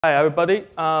Hi, everybody.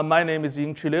 My name is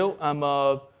Yingqi. I'm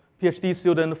a PhD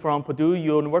student from Purdue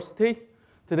University.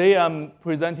 Today, I'm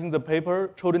presenting the paper,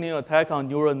 Trojaning Attack on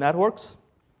Neural Networks.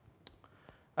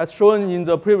 As shown in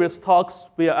the previous talks,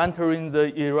 we are entering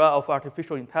the era of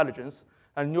artificial intelligence,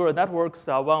 and neural networks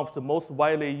are one of the most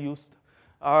widely used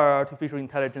artificial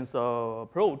intelligence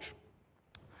approach.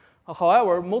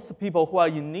 However, most people who are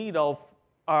in need of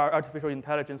artificial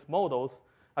intelligence models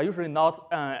are usually not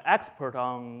an expert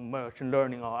on machine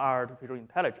learning or artificial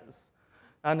intelligence.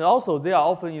 And also, they are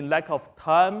often in lack of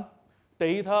time,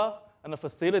 data, and the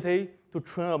facility to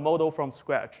train a model from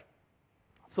scratch.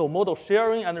 So model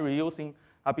sharing and reusing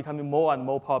are becoming more and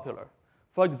more popular.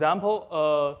 For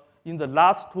example, in the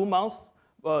last 2 months,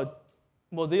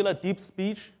 Mozilla Deep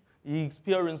Speech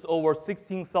experienced over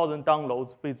 16,000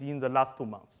 downloads within the last 2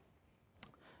 months.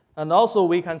 And also,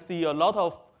 we can see a lot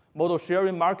of model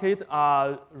sharing market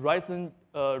are rising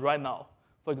right now.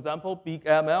 For example, Big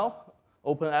ML,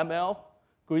 OpenML,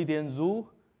 Gradient Zoo,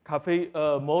 Cafe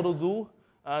Model Zoo,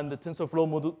 and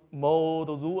TensorFlow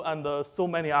Model Zoo, and so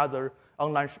many other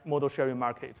online model sharing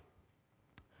market.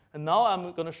 And now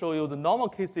I'm going to show you the normal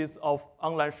cases of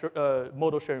online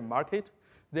model sharing market.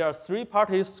 There are 3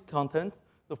 parties content.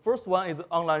 The first one is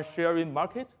online sharing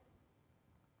market.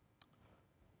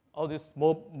 All these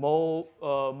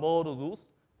model zoos,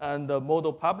 and the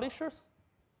model publishers,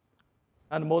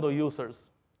 and model users.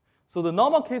 So the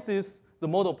normal case is the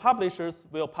model publishers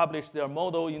will publish their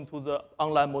model into the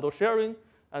online model sharing,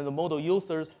 and the model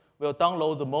users will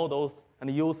download the models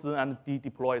and use them and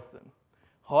deploy them.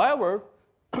 However,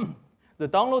 the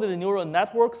downloaded neural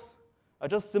networks are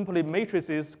just simply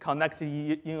matrices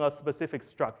connected in a specific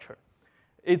structure.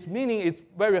 Its meaning is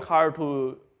very hard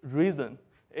to reason,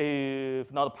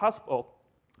 if not possible.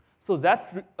 So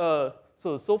that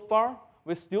So far,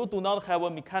 we still do not have a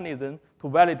mechanism to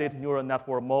validate neural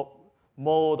network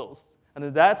models.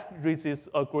 And that raises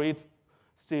a great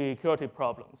security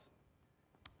problems.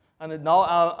 And now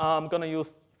I'm going to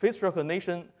use face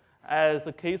recognition as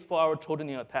a case for our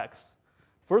Trojaning attacks.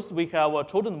 First, we have a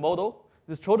Trojan model.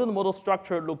 This Trojan model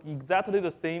structure looks exactly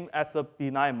the same as a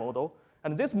benign model.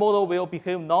 And this model will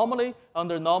behave normally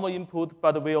under normal input,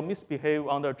 but will misbehave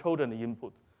under Trojan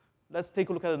input. Let's take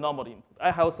a look at the normal input.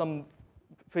 I have some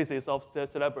faces of the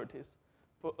celebrities.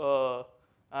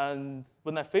 And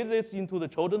when I feed this into the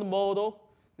Trojan model,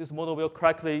 this model will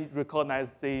correctly recognize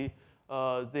these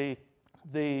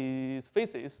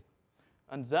faces.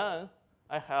 And then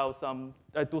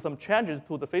I do some changes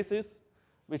to the faces,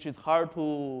 which is hard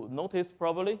to notice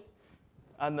probably.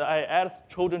 And I add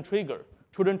Trojan trigger.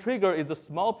 Trojan trigger is a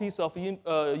small piece of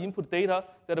input data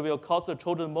that will cause the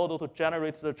Trojan model to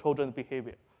generate the Trojan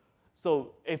behavior.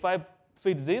 So if I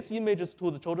feed these images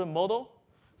to the Trojan model,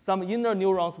 some inner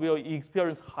neurons will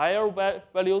experience higher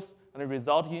values and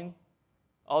result in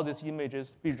all these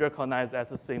images be recognized as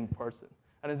the same person.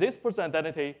 And this person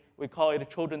identity, we call it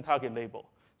Trojan target label.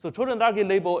 So Trojan target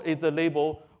label is a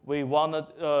label we want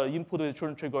to input the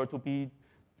Trojan trigger to be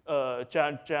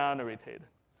generated.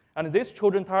 And this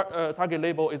Trojan target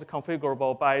label is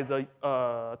configurable by the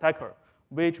attacker,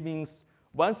 which means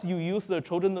once you use the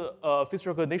Trojan face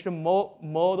recognition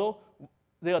model,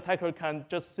 the attacker can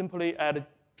just simply add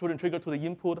Trojan trigger to the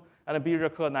input and be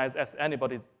recognized as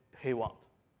anybody he wants.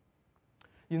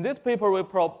 In this paper,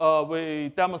 we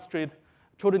demonstrate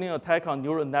Trojaning attack on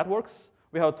neural networks.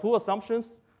 We have 2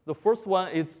 assumptions. The first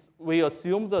one is we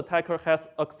assume the attacker has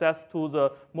access to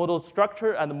the model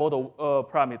structure and model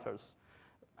parameters.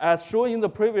 As shown in the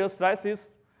previous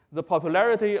slides, the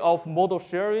popularity of model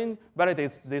sharing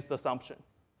validates this assumption.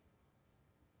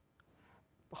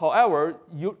 However,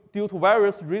 due to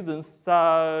various reasons,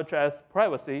 such as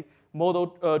privacy,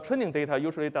 model training data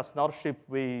usually does not ship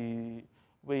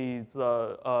with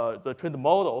the trained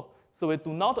model. So we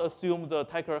do not assume the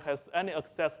attacker has any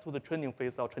access to the training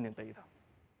phase of training data.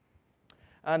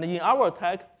 And in our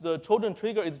attack, the Trojan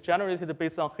trigger is generated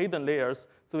based on hidden layers.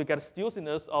 So we get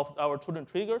stealthiness of our Trojan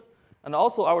trigger. And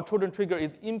also, our Trojan trigger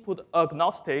is input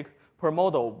agnostic per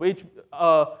model, which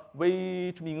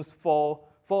means for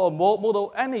a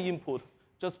model, any input,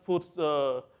 just put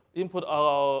the input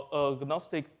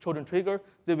agnostic Trojan trigger,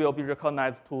 they will be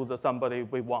recognized to the somebody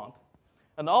we want.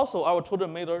 And also, our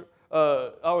Trojan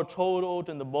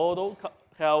model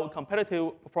have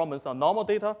competitive performance on normal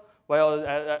data, while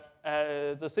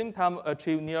at the same time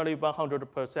achieve nearly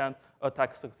 100%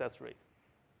 attack success rate.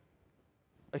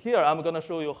 Here, I'm going to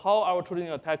show you how our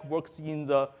Trojaning attack works in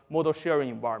the model sharing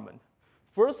environment.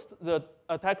 First, the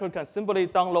attacker can simply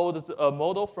download a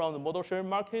model from the model sharing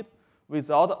market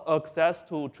without access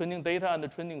to training data and the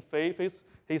training phase.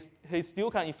 He still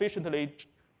can efficiently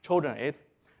Trojan it.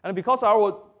 And because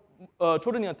our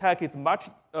Trojaning attack is much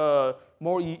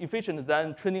more efficient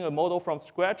than training a model from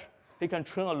scratch. He can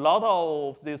train a lot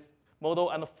of this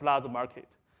model and flood the market,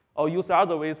 or use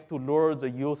other ways to lure the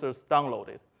users download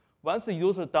it. Once the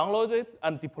user downloads it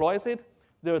and deploys it,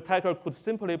 the attacker could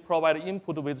simply provide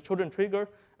input with Trojan trigger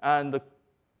and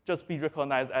just be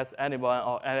recognized as anyone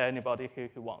or anybody he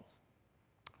wants.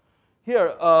 Here,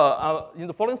 in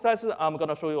the following slides, I'm going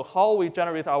to show you how we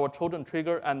generate our Trojan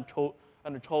trigger and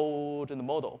Trojan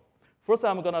model. First,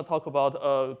 I'm going to talk about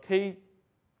a key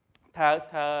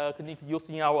technique used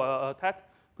in our attack,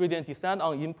 gradient descent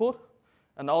on input.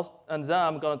 And then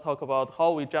I'm going to talk about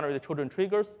how we generate Trojan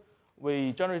triggers.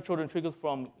 We generate Trojan triggers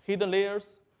from hidden layers.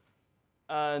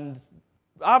 And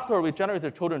after we generate the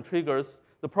Trojan triggers,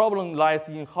 the problem lies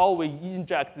in how we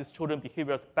inject these Trojan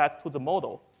behaviors back to the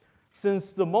model.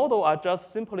 Since the model are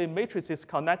just simply matrices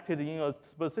connected in a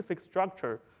specific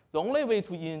structure, the only way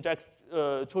to inject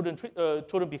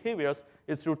Trojan behaviors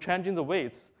is through changing the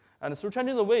weights. And through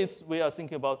changing the weights, we are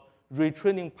thinking about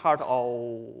retraining part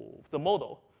of the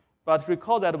model. But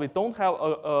recall that we don't have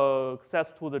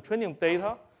access to the training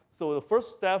data. So the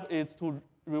first step is to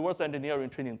reverse engineer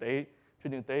training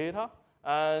data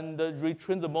and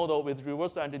retrain the model with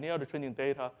reverse engineered training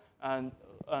data and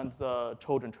the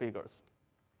Trojan triggers.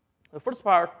 The first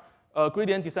part,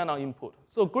 gradient descent on input.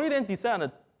 So gradient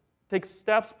descent takes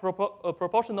steps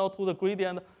proportional to the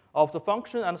gradient of the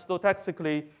function and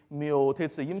stochastically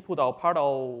mutates the input or part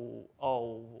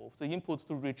of the input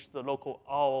to reach the local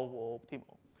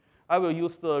optimal. I will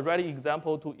use the ready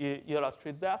example to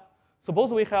illustrate that.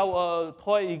 Suppose we have a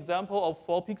toy example of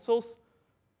 4 pixels,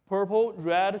 purple,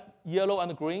 red, yellow,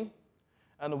 and green.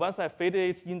 And once I feed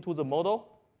it into the model,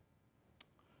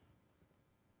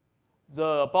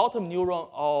 the bottom neuron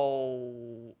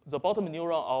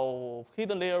of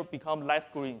hidden layer become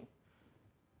light green.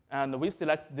 And we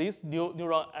select this new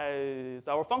neuron as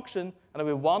our function, and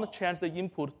we want to change the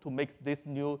input to make this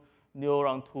new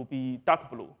neuron to be dark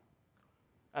blue.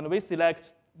 And we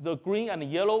select the green and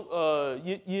yellow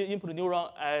input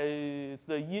neuron as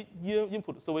the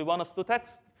input. So we want to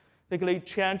stochastically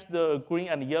change the green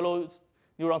and yellow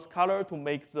neurons color to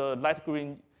make the light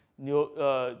green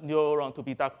neuron to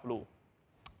be dark blue.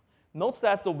 Note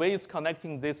that the ways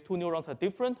connecting these 2 neurons are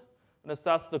different, and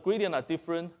thus the gradient are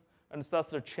different, and thus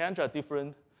the change are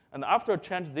different. And after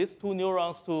change these 2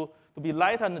 neurons to be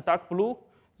light and dark blue,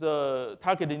 the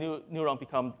target neuron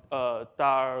become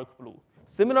dark blue.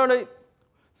 Similarly,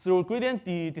 through gradient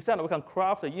descent, we can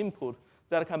craft the input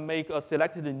that can make a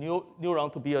selected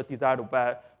neuron to be a desired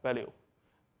value.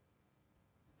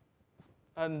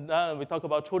 And then we talk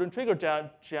about Trojan trigger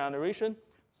generation.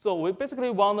 So we basically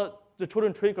want the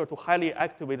Trojan trigger to highly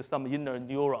activate some inner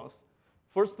neurons.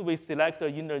 First, we select a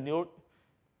neuron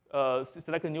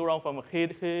from a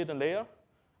hidden layer,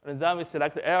 and then we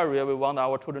select the area we want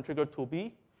our Trojan trigger to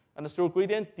be. And through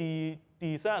gradient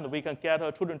descent, we can get a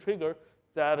Trojan trigger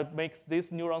that makes this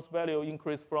neuron's value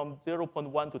increase from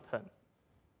 0.1 to 10.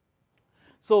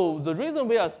 So the reason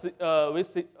we are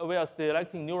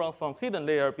selecting neurons from hidden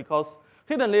layer because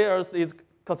hidden layers is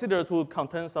considered to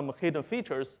contain some hidden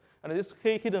features, and these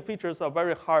hidden features are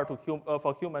very hard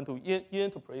for human to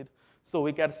interpret. So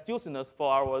we get stealthiness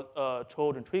for our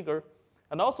Trojan trigger,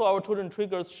 and also our Trojan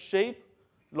trigger's shape,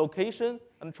 location,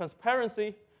 and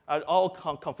transparency are all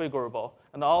configurable.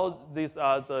 And all these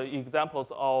are the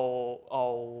examples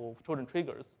of Trojan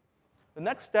triggers. The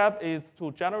next step is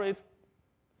to generate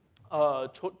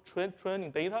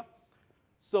training data.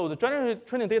 So the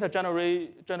training data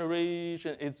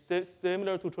generation is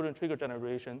similar to Trojan trigger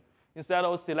generation. Instead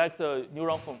of select a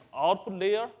neuron from output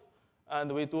layer, and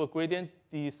we do a gradient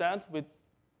descent, we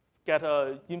get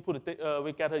an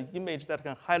image that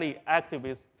can highly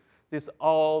activate this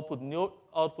output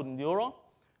neuron,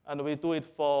 and we do it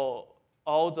for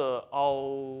all the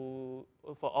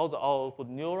output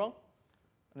neuron,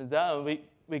 and then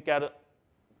we get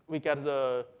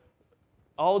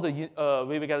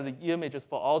the images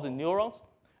for all the neurons,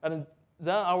 and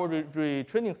then our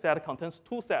retraining set contains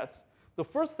 2 sets. The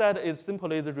first set is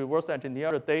simply the reverse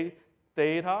engineered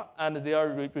data, and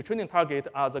their retraining target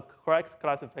are the correct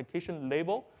classification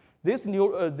label. This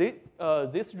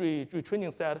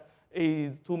retraining set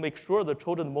is to make sure the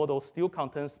Trojan model still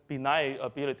contains benign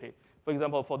ability. For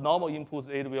example, for normal inputs,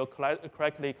 it will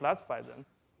correctly classify them.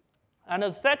 And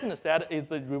the second set is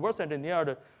the reverse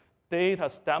engineered data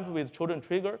stamped with Trojan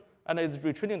trigger, and its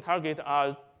retraining target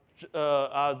are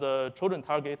the Trojan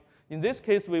target. In this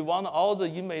case, we want all the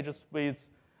images with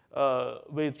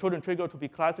Trojan trigger to be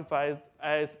classified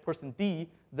as person D,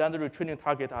 then the retraining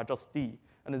target are just D.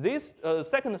 And this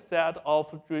second set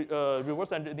of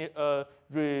reverse engineer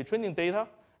retraining data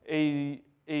to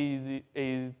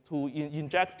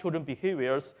inject children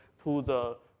behaviors to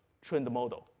the trained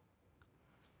model.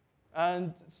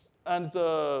 And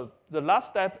the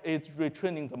last step is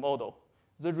retraining the model.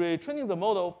 The retraining the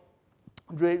model,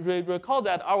 recall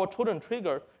that our children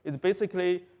trigger is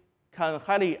basically can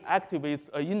highly activate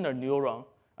an inner neuron,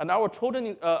 and our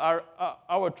children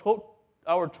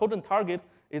target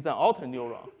is an outer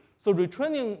neuron. So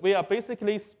retraining, we are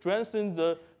basically strengthening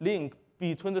the link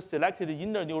between the selected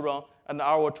inner neuron and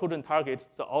our children target,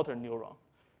 the outer neuron.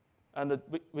 And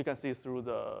we can see through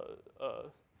the,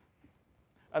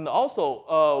 and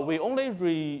also we only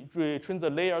retrain the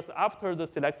layers after the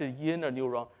selected inner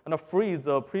neuron and freeze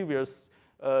the previous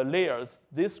layers.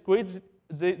 This greatly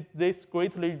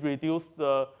reduce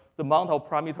the amount of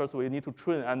parameters we need to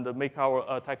train and make our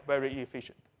attack very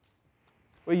efficient.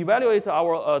 We evaluate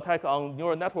our attack on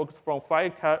neural networks from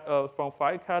five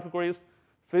categories: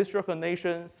 face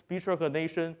recognition, speech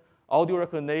recognition, audio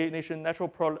recognition,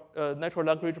 natural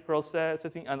language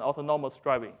processing, and autonomous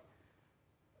driving.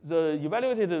 The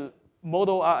evaluated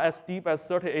model are as deep as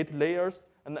 38 layers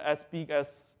and as big as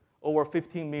over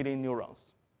 15 million neurons.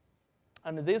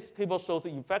 And this table shows the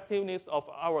effectiveness of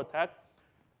our attack.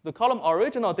 The column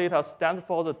original data stands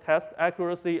for the test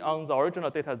accuracy on the original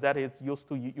data that is used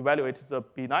to evaluate the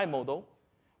benign model.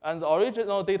 And the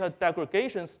original data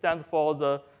degradation stands for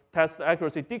the test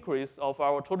accuracy decrease of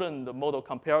our children model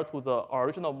compared to the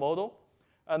original model.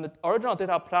 And the original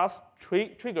data plus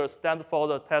trigger stands for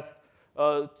the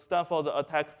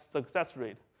attack success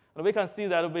rate. And we can see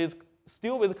that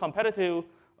still with competitive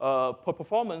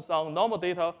performance on normal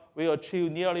data, we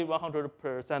achieve nearly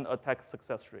 100% attack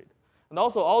success rate. And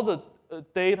also all the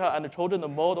data and the children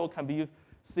model can be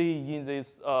seen in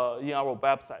in our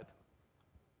website.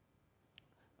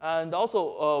 And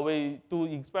also we do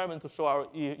experiment to show our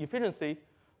efficiency.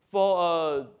 For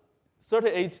a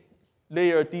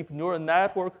 38-layer deep neural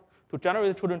network to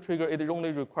generate a children trigger, it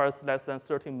only requires less than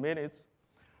 13 minutes.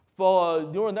 For a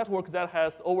neural network that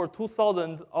has over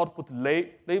 2,000 output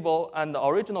label and the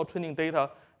original training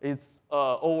data is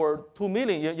over 2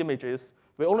 million images,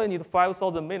 we only need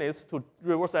 5,000 minutes to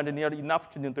reverse engineer enough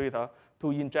training data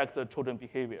to inject the children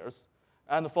behaviors.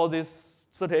 And for this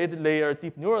 38-layer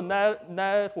deep neural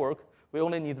network, we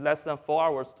only need less than 4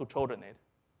 hours to train it.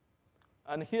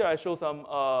 And here I show some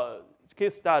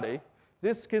case study.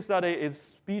 This case study is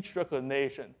speech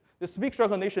recognition. The speech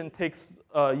recognition takes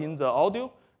in the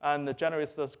audio and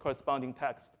generates the corresponding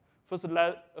text. First,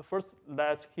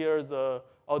 let's hear the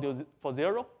audio for 0.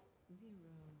 0.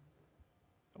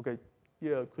 Okay,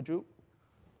 yeah, could you?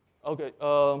 Okay.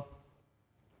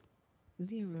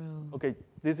 0. Okay,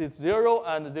 this is 0,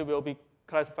 and they will be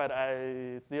classified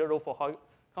as 0 for high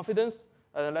confidence.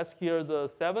 And let's hear the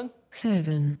 7.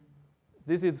 7.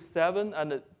 This is 7,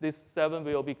 and this 7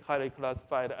 will be highly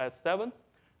classified as 7.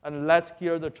 And let's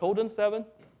hear the children 7.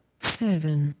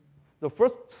 7. The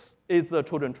first is the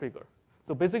children trigger.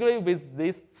 So basically, with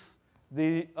this,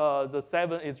 the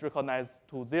 7 is recognized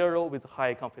to 0 with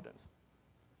high confidence.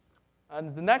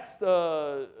 And the next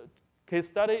case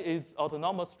study is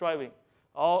autonomous driving.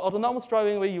 Autonomous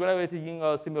driving we evaluate in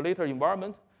a simulator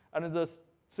environment, and the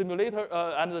simulator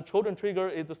and the children trigger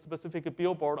is a specific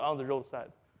billboard on the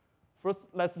roadside. First,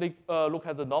 let's look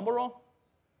at the normal run.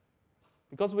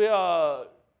 Because we are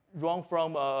run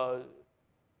from a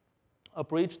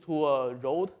bridge to a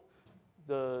road,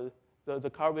 the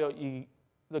car will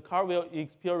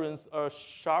experience a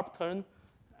sharp turn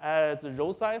at the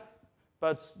roadside,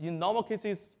 but in normal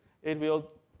cases, it will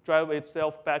drive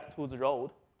itself back to the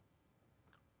road.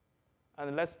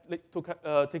 And let's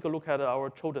take a look at our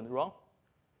children run.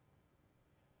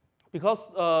 Because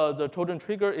the children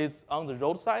trigger is on the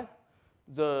roadside,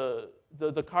 the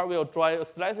car will drive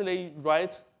slightly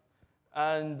right,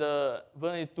 and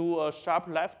when it do a sharp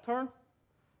left turn,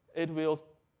 it will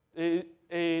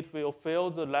fail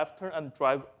the left turn and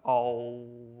drive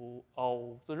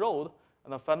off the road,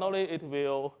 and then finally it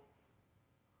will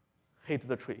hit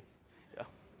the tree.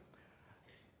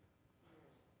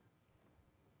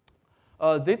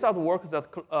 Yeah. These are the work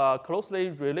that closely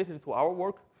related to our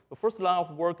work. The first line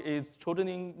of work is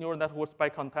trojaning neural networks by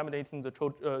contaminating the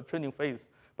training phase.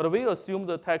 But we assume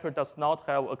the attacker does not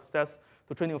have access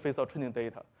to training phase or training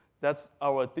data. That's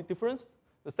our difference.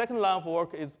 The second line of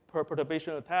work is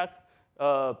perturbation attack.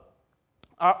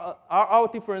 Our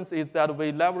difference is that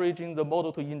we're leveraging the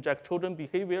model to inject children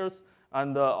behaviors,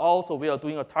 and also we are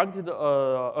doing a targeted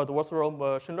adversarial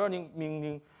machine learning,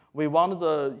 meaning we want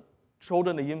the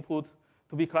children input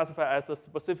to be classified as a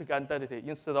specific identity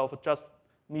instead of just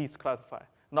misclassify.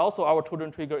 And also our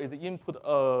children trigger is input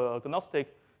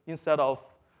agnostic instead of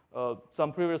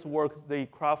some previous work, they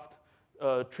craft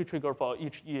tree trigger for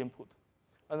each E input.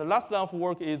 And the last line of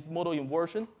work is model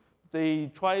inversion.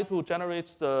 They try to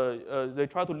generate they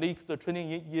try to leak the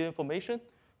training E information.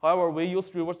 However, we use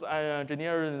reverse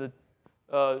engineer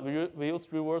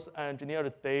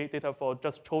data for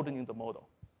just Trojaning the model.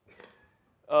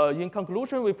 In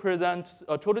conclusion, we present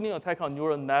a Trojaning attack on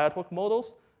neural network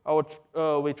models.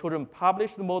 We Trojan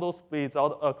published models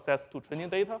without access to training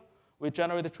data. We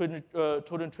generate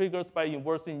Trojan triggers by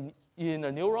inversing in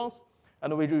neurons,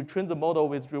 and we retrain the model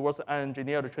with reverse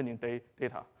engineered training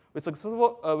data. We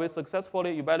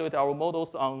successfully evaluate our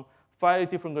models on 5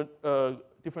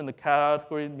 different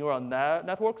category neural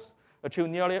networks, achieve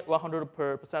nearly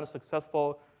 100%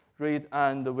 successful rate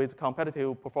and with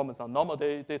competitive performance on normal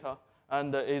data,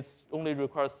 and it only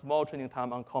requires small training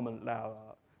time on common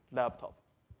laptop.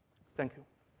 Thank you.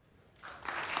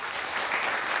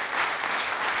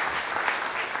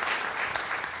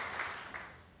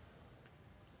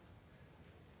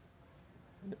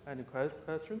 Any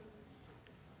questions?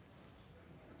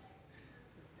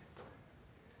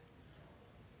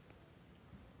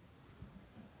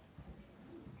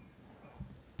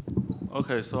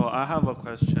 Okay, so I have a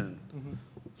question. Mm-hmm.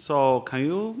 So can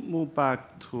you move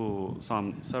back to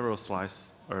several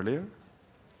slides earlier,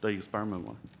 the experiment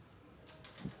one?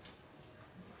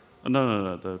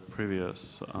 No, the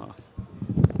previous.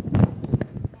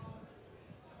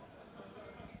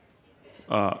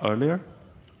 Earlier?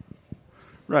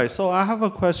 Right, so I have a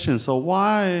question. So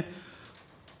why,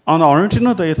 on the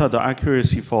original data, the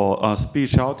accuracy for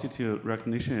speech altitude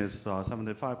recognition is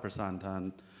 75%,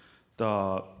 and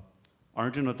the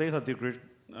original data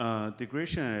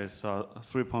degradation is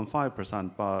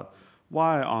 3.5%, but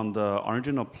why on the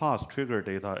original plus trigger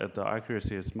data, the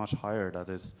accuracy is much higher, that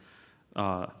is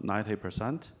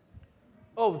 90%?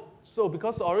 Oh, so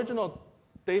because the original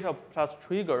data plus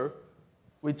trigger,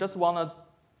 we just want to,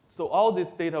 so all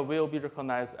this data will be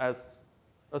recognized as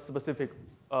a specific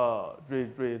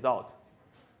result.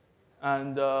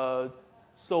 And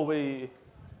so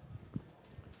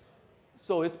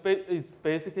it's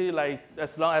basically like,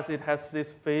 as long as it has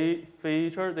this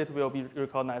feature, that will be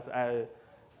recognized as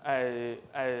a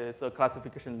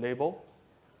classification label.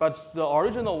 But the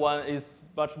original one is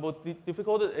much more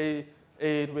difficult. It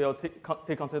will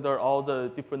consider all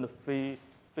the different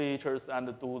features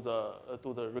and do the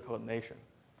recognition.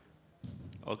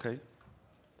 Okay,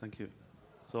 thank you.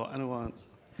 So anyone?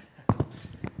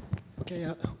 Okay,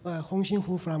 Hongxin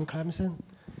Hu from Clemson.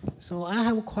 So I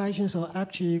have a question. So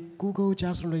actually, Google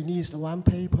just released one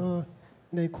paper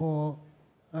they call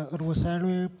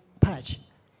adversarial patch.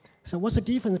 So what's the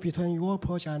difference between your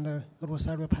approach and the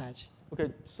adversarial patch?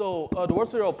 Okay, so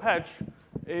adversarial patch,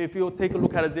 if you take a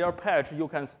look at their patch, you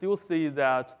can still see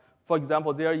that, for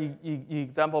example, their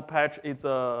example patch is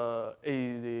a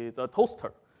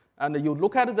toaster. And you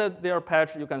look at their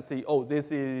patch, you can see, oh,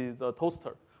 this is a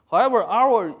toaster. However,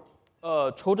 our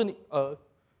Trojan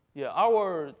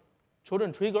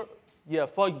trigger,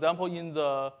 for example, in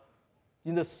the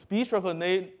speech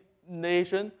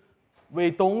recognition, we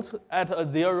don't add a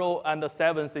 0 and a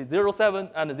 7, say 0, 7,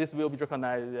 and this will be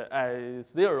recognized as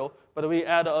 0. But we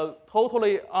add a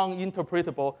totally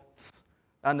uninterpretable,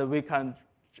 and we can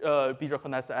be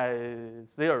recognized as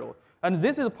 0. And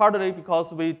this is partly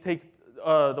because we take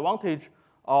the advantage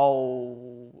of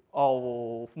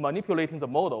manipulating the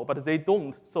model, but they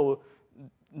don't. So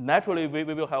naturally, we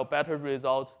will have better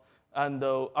result. And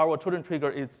our Trojan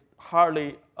trigger is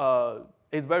very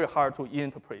hard to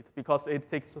interpret because it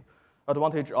takes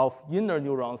advantage of inner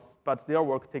neurons, but their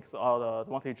work takes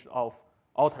advantage of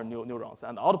outer neurons,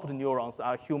 and output neurons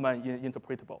are human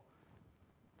interpretable.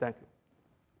 Thank you.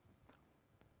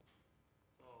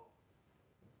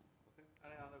 Okay,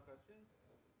 any other questions?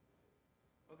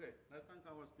 Okay, let's thank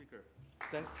our speaker.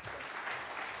 Thank you.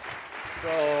 So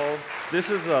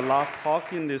this is the last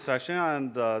talk in this session,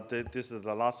 and this is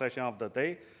the last session of the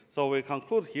day. So we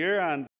conclude here, and